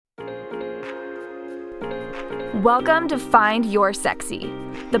Welcome to Find Your Sexy,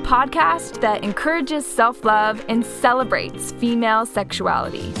 the podcast that encourages self-love and celebrates female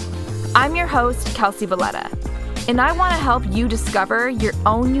sexuality. I'm your host, Kelsey Valletta, and I want to help you discover your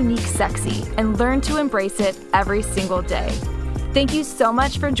own unique sexy and learn to embrace it every single day. Thank you so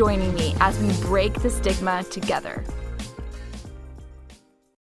much for joining me as we break the stigma together.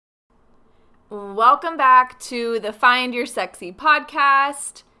 Welcome back to the Find Your Sexy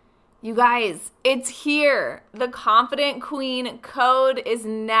podcast. You guys, it's here. The Confident Queen code is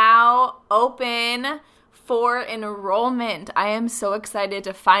now open for enrollment. I am so excited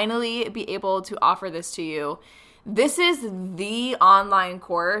to finally be able to offer this to you. This is the online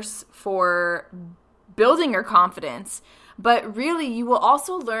course for building your confidence, but really you will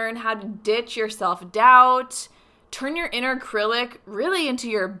also learn how to ditch your self-doubt, turn your inner critic really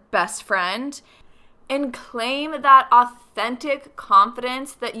into your best friend, and claim that authentic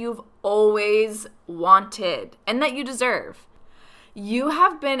confidence that you've always wanted and that you deserve. You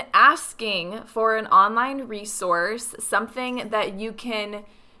have been asking for an online resource, something that you can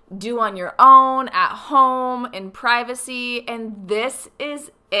do on your own, at home, in privacy, and this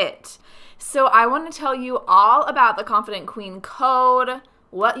is it. So I want to tell you all about the Confident Queen code,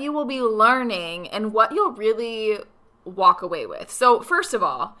 what you will be learning, and what you'll really walk away with. So first of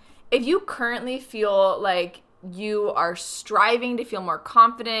all, if you currently feel like you are striving to feel more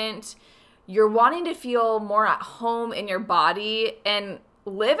confident, you're wanting to feel more at home in your body and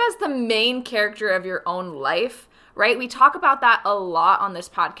live as the main character of your own life, right? We talk about that a lot on this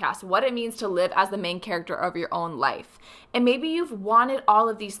podcast, what it means to live as the main character of your own life. And maybe you've wanted all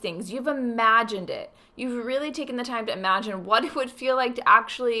of these things. You've imagined it. You've really taken the time to imagine what it would feel like to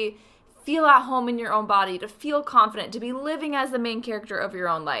actually feel at home in your own body, to feel confident, to be living as the main character of your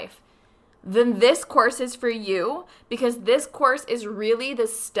own life. Then this course is for you, because this course is really the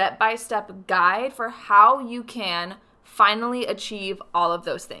step-by-step guide for how you can finally achieve all of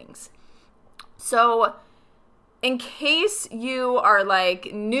those things. So in case you are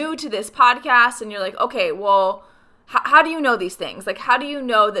like new to this podcast and you're like, okay, well, how do you know these things? Like, how do you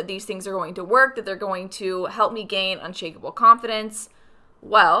know that these things are going to work, that they're going to help me gain unshakable confidence?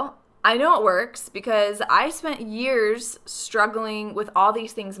 Well, I know it works because I spent years struggling with all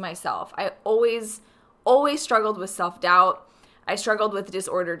these things myself. I always struggled with self-doubt. I struggled with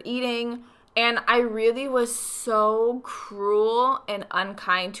disordered eating, and I really was so cruel and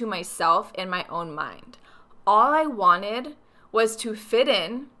unkind to myself in my own mind. All I wanted was to fit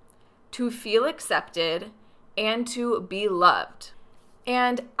in, to feel accepted, and to be loved.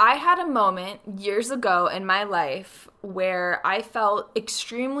 And I had a moment years ago in my life where I felt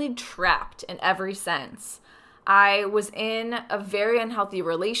extremely trapped in every sense. I was in a very unhealthy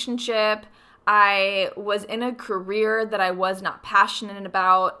relationship. I was in a career that I was not passionate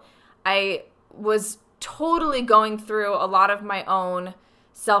about. I was totally going through a lot of my own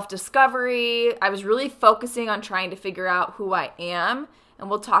self-discovery. I was really focusing on trying to figure out who I am, and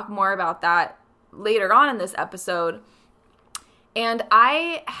we'll talk more about that later on in this episode. And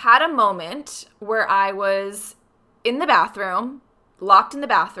I had a moment where I was in the bathroom, locked in the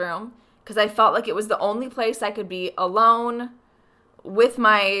bathroom, because I felt like it was the only place I could be alone with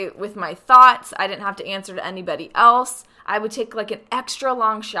my thoughts. I didn't have to answer to anybody else. I would take like an extra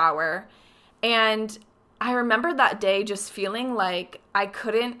long shower. And I remember that day just feeling like I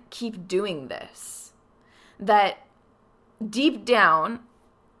couldn't keep doing this. That deep down,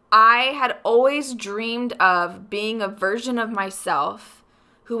 I had always dreamed of being a version of myself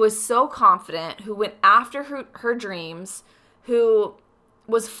who was so confident, who went after her dreams, who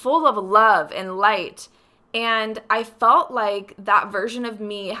was full of love and light. And I felt like that version of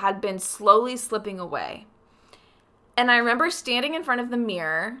me had been slowly slipping away. And I remember standing in front of the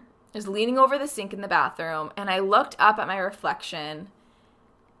mirror, just leaning over the sink in the bathroom, and I looked up at my reflection.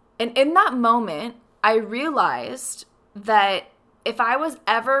 And in that moment, I realized that if I was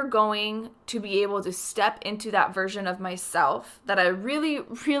ever going to be able to step into that version of myself that I really,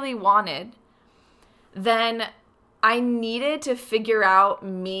 really wanted, then I needed to figure out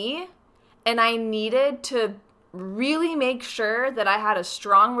me, and I needed to really make sure that I had a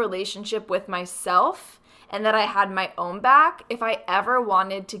strong relationship with myself and that I had my own back if I ever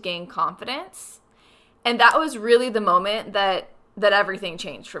wanted to gain confidence. And that was really the moment that everything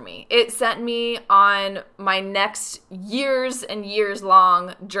changed for me. It sent me on my next years and years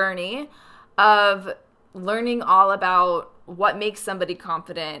long journey of learning all about what makes somebody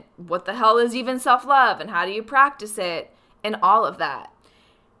confident, what the hell is even self-love, and how do you practice it, and all of that.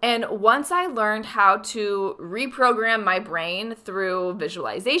 And once I learned how to reprogram my brain through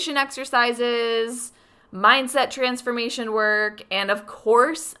visualization exercises, mindset transformation work, and of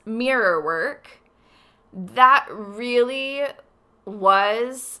course, mirror work, that really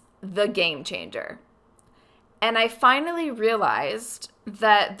was the game changer. And I finally realized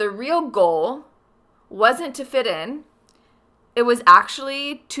that the real goal wasn't to fit in. It was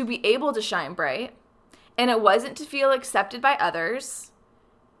actually to be able to shine bright. And it wasn't to feel accepted by others.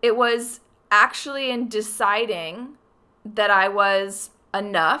 It was actually in deciding that I was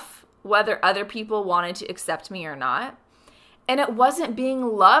enough, whether other people wanted to accept me or not. And it wasn't being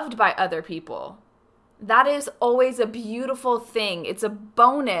loved by other people. That is always a beautiful thing. It's a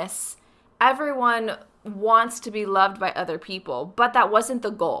bonus. Everyone wants to be loved by other people, but that wasn't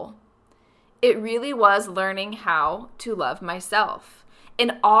the goal. It really was learning how to love myself.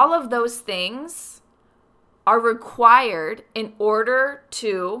 And all of those things are required in order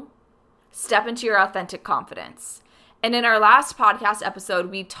to step into your authentic confidence. And in our last podcast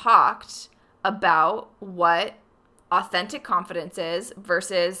episode, we talked about what authentic confidence is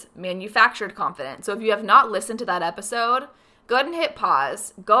versus manufactured confidence. So if you have not listened to that episode, go ahead and hit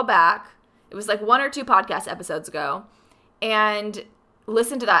pause, go back. It was like 1 or 2 podcast episodes ago, and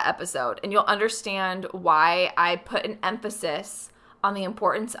listen to that episode, and you'll understand why I put an emphasis on the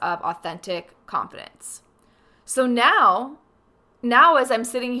importance of authentic confidence. So now as I'm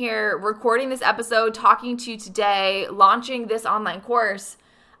sitting here recording this episode, talking to you today, launching this online course,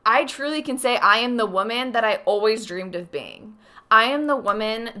 I truly can say I am the woman that I always dreamed of being. I am the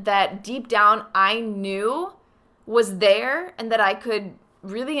woman that deep down I knew was there and that I could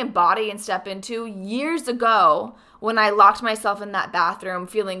really embody and step into years ago when I locked myself in that bathroom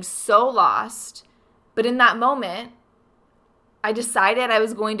feeling so lost. But in that moment, I decided I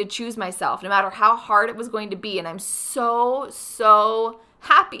was going to choose myself no matter how hard it was going to be. And I'm so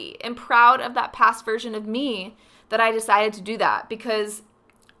happy and proud of that past version of me that I decided to do that, because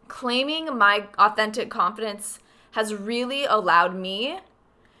claiming my authentic confidence has really allowed me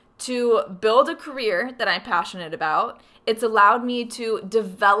to build a career that I'm passionate about. It's allowed me to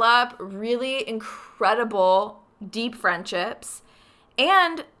develop really incredible, deep friendships.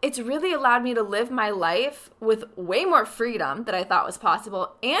 And it's really allowed me to live my life with way more freedom than I thought was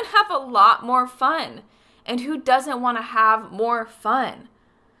possible and have a lot more fun. And who doesn't want to have more fun?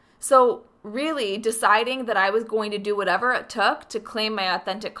 So really deciding that I was going to do whatever it took to claim my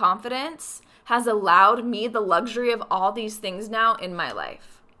authentic confidence has allowed me the luxury of all these things now in my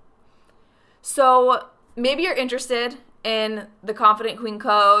life. So maybe you're interested in the Confident Queen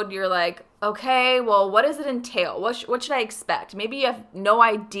Code. You're like, okay, well, what does it entail? What should I expect? Maybe you have no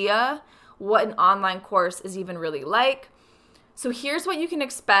idea what an online course is even really like. So here's what you can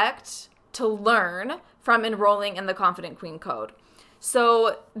expect to learn from enrolling in the Confident Queen Code.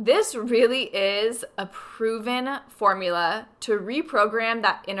 So this really is a proven formula to reprogram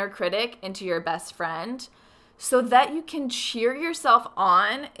that inner critic into your best friend so that you can cheer yourself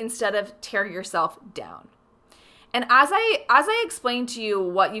on instead of tear yourself down. And as I explain to you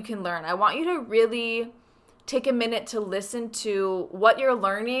what you can learn, I want you to really take a minute to listen to what you're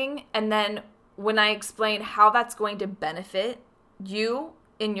learning, and then when I explain how that's going to benefit you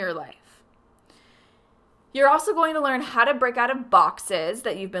in your life. You're also going to learn how to break out of boxes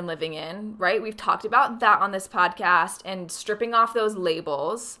that you've been living in, right? We've talked about that on this podcast and stripping off those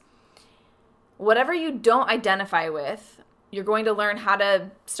labels. Whatever you don't identify with, you're going to learn how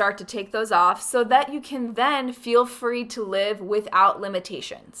to start to take those off so that you can then feel free to live without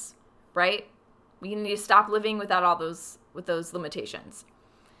limitations, right? You need to stop living without those limitations.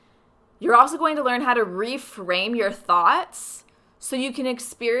 You're also going to learn how to reframe your thoughts so you can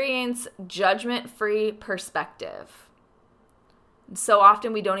experience judgment-free perspective. So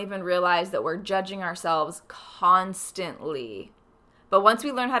often we don't even realize that we're judging ourselves constantly. But once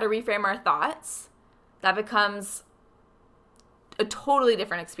we learn how to reframe our thoughts, that becomes a totally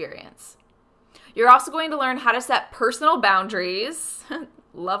different experience. You're also going to learn how to set personal boundaries,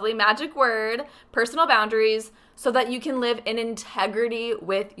 lovely magic word, personal boundaries, so that you can live in integrity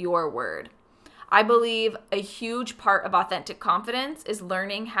with your word. I believe a huge part of authentic confidence is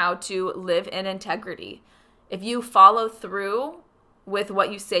learning how to live in integrity. If you follow through with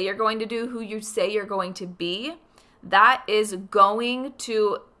what you say you're going to do, who you say you're going to be, that is going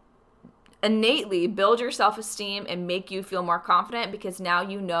to innately build your self-esteem and make you feel more confident, because now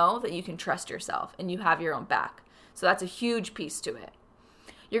you know that you can trust yourself and you have your own back. So that's a huge piece to it.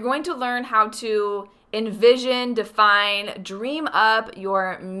 You're going to learn how to envision, define, dream up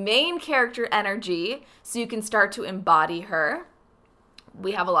your main character energy so you can start to embody her.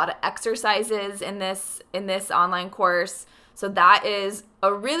 We have a lot of exercises in this online course. So that is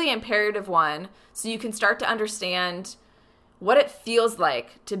a really imperative one, so you can start to understand what it feels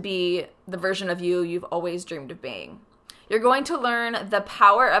like to be the version of you you've always dreamed of being. You're going to learn the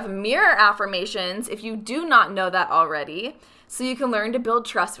power of mirror affirmations if you do not know that already, so you can learn to build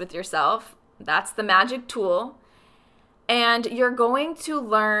trust with yourself. That's the magic tool. And you're going to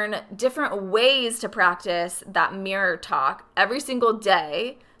learn different ways to practice that mirror talk every single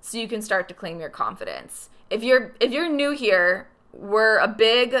day so you can start to claim your confidence. If you're new here, we're a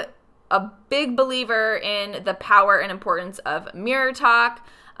big believer in the power and importance of mirror talk.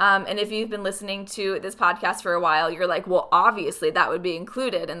 And if you've been listening to this podcast for a while, you're like, well, obviously that would be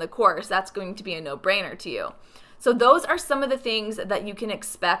included in the course. That's going to be a no-brainer to you. So those are some of the things that you can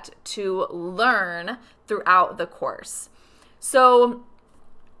expect to learn throughout the course. So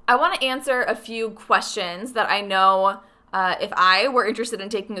I want to answer a few questions that I know if I were interested in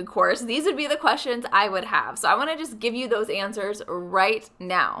taking a course, these would be the questions I would have. So I want to just give you those answers right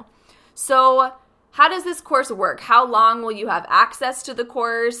now. So how does this course work? How long will you have access to the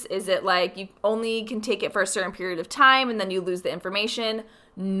course? Is it like you only can take it for a certain period of time and then you lose the information?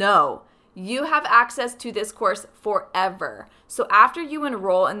 No. You have access to this course forever. So after you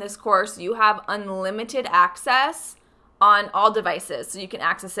enroll in this course, you have unlimited access on all devices. So you can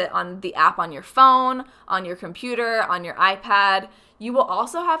access it on the app on your phone, on your computer, on your iPad. You will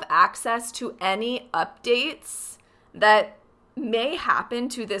also have access to any updates that may happen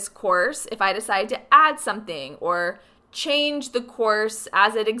to this course if I decide to add something or change the course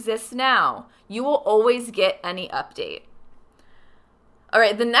as it exists now. You will always get any update. All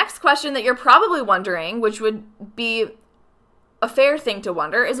right, the next question that you're probably wondering, which would be a fair thing to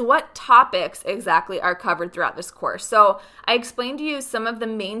wonder, is what topics exactly are covered throughout this course. So I explained to you some of the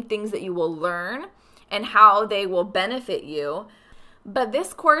main things that you will learn and how they will benefit you. But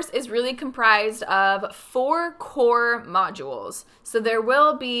this course is really comprised of 4 core modules. So there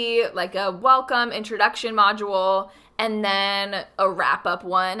will be like a welcome introduction module and then a wrap-up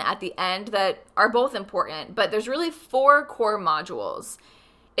one at the end that are both important. But there's really 4 core modules.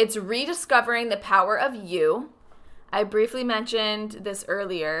 It's rediscovering the power of you. I briefly mentioned this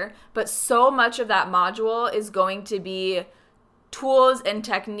earlier, but so much of that module is going to be tools and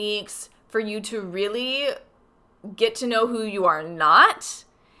techniques for you to really get to know who you are not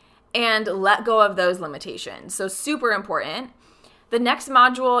and let go of those limitations. So super important. The next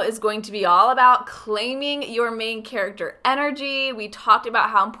module is going to be all about claiming your main character energy. We talked about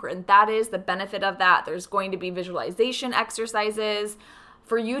how important that is, the benefit of that. There's going to be visualization exercises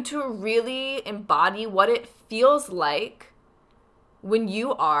for you to really embody what it feels like when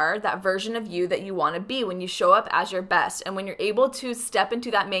you are that version of you that you want to be, when you show up as your best. And when you're able to step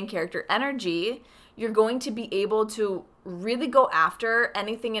into that main character energy, you're going to be able to really go after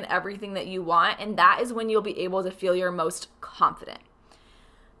anything and everything that you want. And that is when you'll be able to feel your most confident.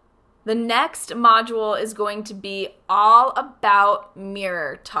 The next module is going to be all about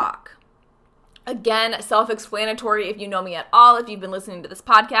mirror talk. Again, self-explanatory if you know me at all, if you've been listening to this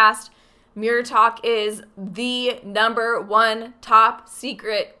podcast. Mirror talk is the number 1 top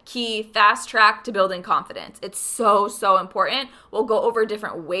secret key fast track to building confidence. It's so, so important. We'll go over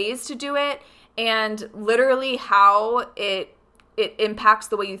different ways to do it and literally how it impacts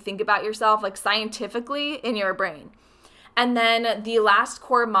the way you think about yourself, like scientifically in your brain. And then the last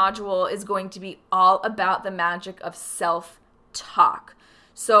core module is going to be all about the magic of self-talk.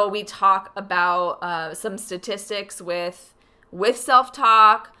 So we talk about some statistics with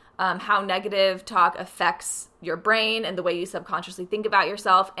self-talk, how negative talk affects your brain and the way you subconsciously think about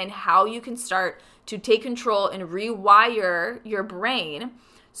yourself, and how you can start to take control and rewire your brain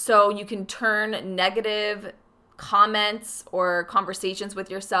so you can turn negative comments or conversations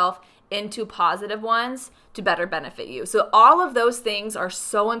with yourself into positive ones to better benefit you. So all of those things are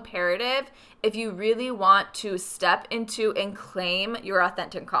so imperative if you really want to step into and claim your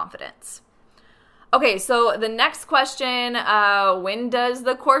authentic confidence. Okay, so the next question, when does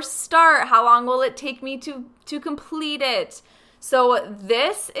the course start? How long will it take me to complete it? So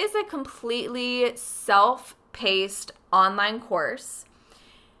this is a completely self-paced online course,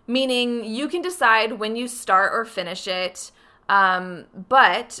 meaning you can decide when you start or finish it.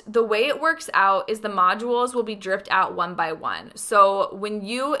 But the way it works out is the modules will be dripped out one by one. So when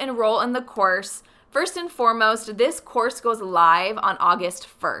you enroll in the course, first and foremost, this course goes live on August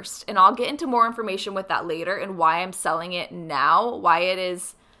 1st. And I'll get into more information with that later and why I'm selling it now, why it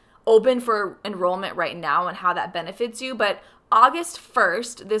is open for enrollment right now and how that benefits you. But August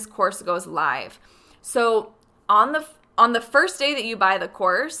 1st, this course goes live. So on the first day that you buy the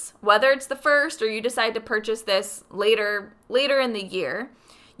course, whether it's the first or you decide to purchase this later in the year,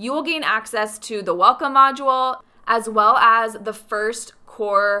 you will gain access to the welcome module as well as the first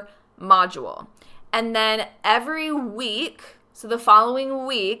core module. And then every week, So the following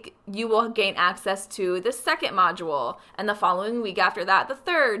week, you will gain access to the second module, and the following week after that, the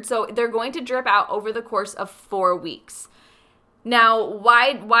third. So they're going to drip out over the course of 4 weeks. Now,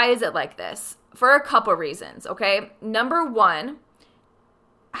 why is it like this? For a couple reasons, okay? Number one,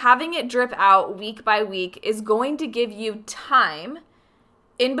 having it drip out week by week is going to give you time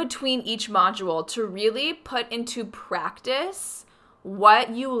in between each module to really put into practice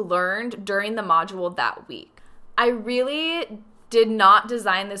what you learned during the module that week. I really did not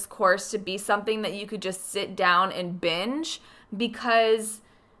design this course to be something that you could just sit down and binge, because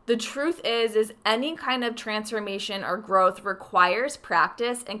the truth is any kind of transformation or growth requires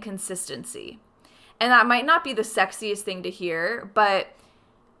practice and consistency. And that might not be the sexiest thing to hear, but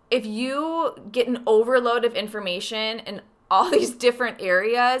if you get an overload of information in all these different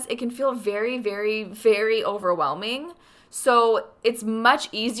areas, it can feel very, very, very overwhelming. So it's much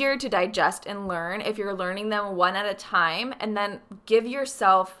easier to digest and learn if you're learning them one at a time, and then give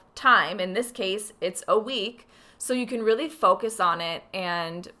yourself time. In this case, it's a week, so you can really focus on it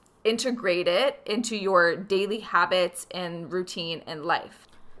and integrate it into your daily habits and routine and life.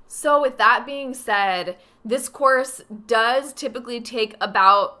 So with that being said, this course does typically take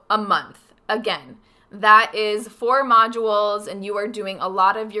about a month. Again, that is 4 modules, and you are doing a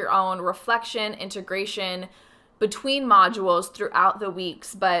lot of your own reflection, integration between modules throughout the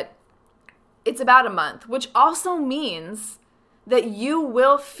weeks, but it's about a month, which also means that you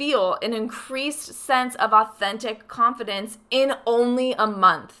will feel an increased sense of authentic confidence in only a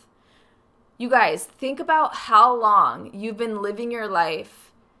month. You guys, think about how long you've been living your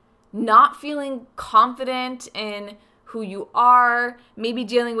life not feeling confident in who you are, maybe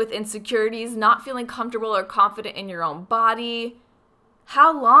dealing with insecurities, not feeling comfortable or confident in your own body.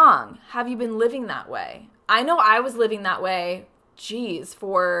 How long have you been living that way? I know I was living that way,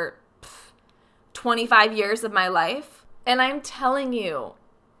 for 25 years of my life. And I'm telling you,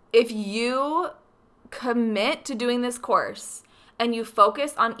 if you commit to doing this course and you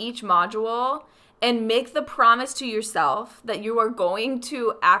focus on each module and make the promise to yourself that you are going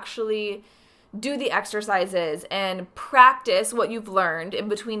to actually do the exercises and practice what you've learned in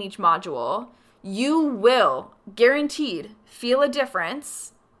between each module, you will, guaranteed, feel a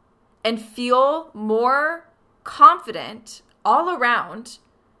difference and feel more confident all around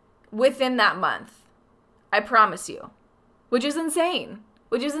within that month. I promise you. Which is insane.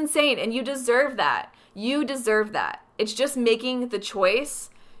 And you deserve that. You deserve that. It's just making the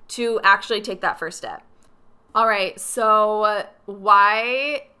choice to actually take that first step. All right, so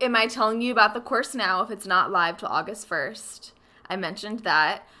why am I telling you about the course now if it's not live till August 1st? I mentioned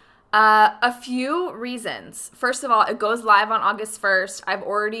that. A few reasons. First of all, it goes live on August 1st. I've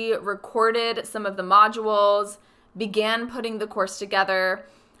already recorded some of the modules, began putting the course together.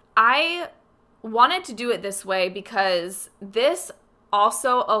 I wanted to do it this way because this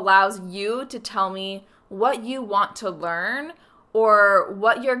also allows you to tell me what you want to learn or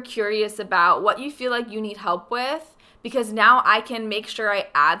what you're curious about, what you feel like you need help with, because now I can make sure I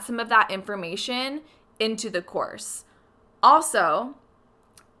add some of that information into the course. Also,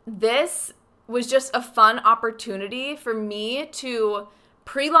 this was just a fun opportunity for me to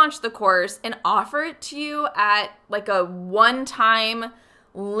pre-launch the course and offer it to you at like a one-time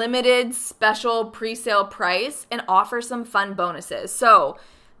limited special pre-sale price and offer some fun bonuses. So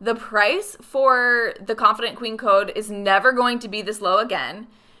the price for the Confident Queen Code is never going to be this low again.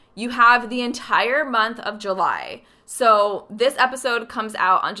 You have the entire month of July. So this episode comes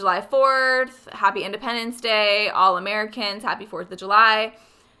out on July 4th. Happy Independence Day, all Americans. Happy 4th of July.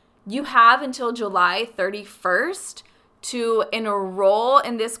 You have until July 31st to enroll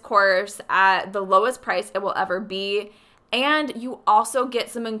in this course at the lowest price it will ever be. And you also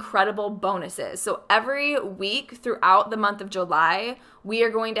get some incredible bonuses. So every week throughout the month of July, we are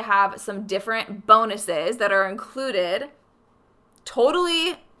going to have some different bonuses that are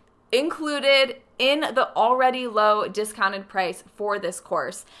totally included in the already low discounted price for this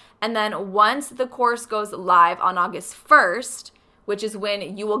course. And then once the course goes live on August 1st, which is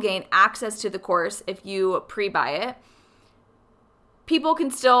when you will gain access to the course if you pre-buy it, people can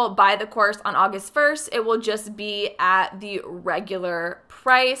still buy the course on August 1st. It will just be at the regular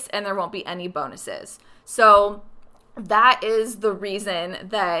price and there won't be any bonuses. So that is the reason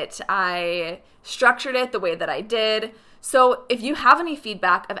that I structured it the way that I did. So if you have any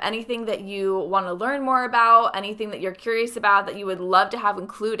feedback of anything that you want to learn more about, anything that you're curious about that you would love to have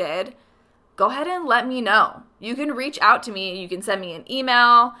included, go ahead and let me know. You can reach out to me. You can send me an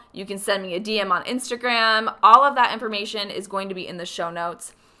email. You can send me a DM on Instagram. All of that information is going to be in the show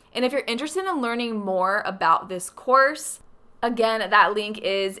notes. And if you're interested in learning more about this course, Again, that link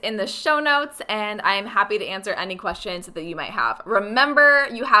is in the show notes, and I am happy to answer any questions that you might have. Remember,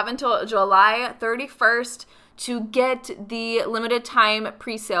 you have until July 31st to get the limited time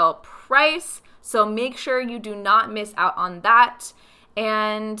pre-sale price, so make sure you do not miss out on that.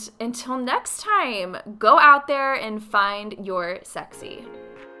 And until next time, go out there and find your sexy.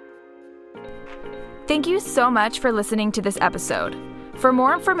 Thank you so much for listening to this episode. For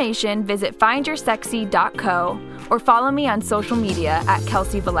more information, visit findyoursexy.co or follow me on social media at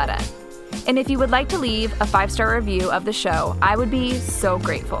Kelsey Valletta. And if you would like to leave a 5-star review of the show, I would be so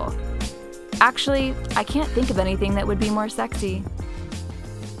grateful. Actually, I can't think of anything that would be more sexy.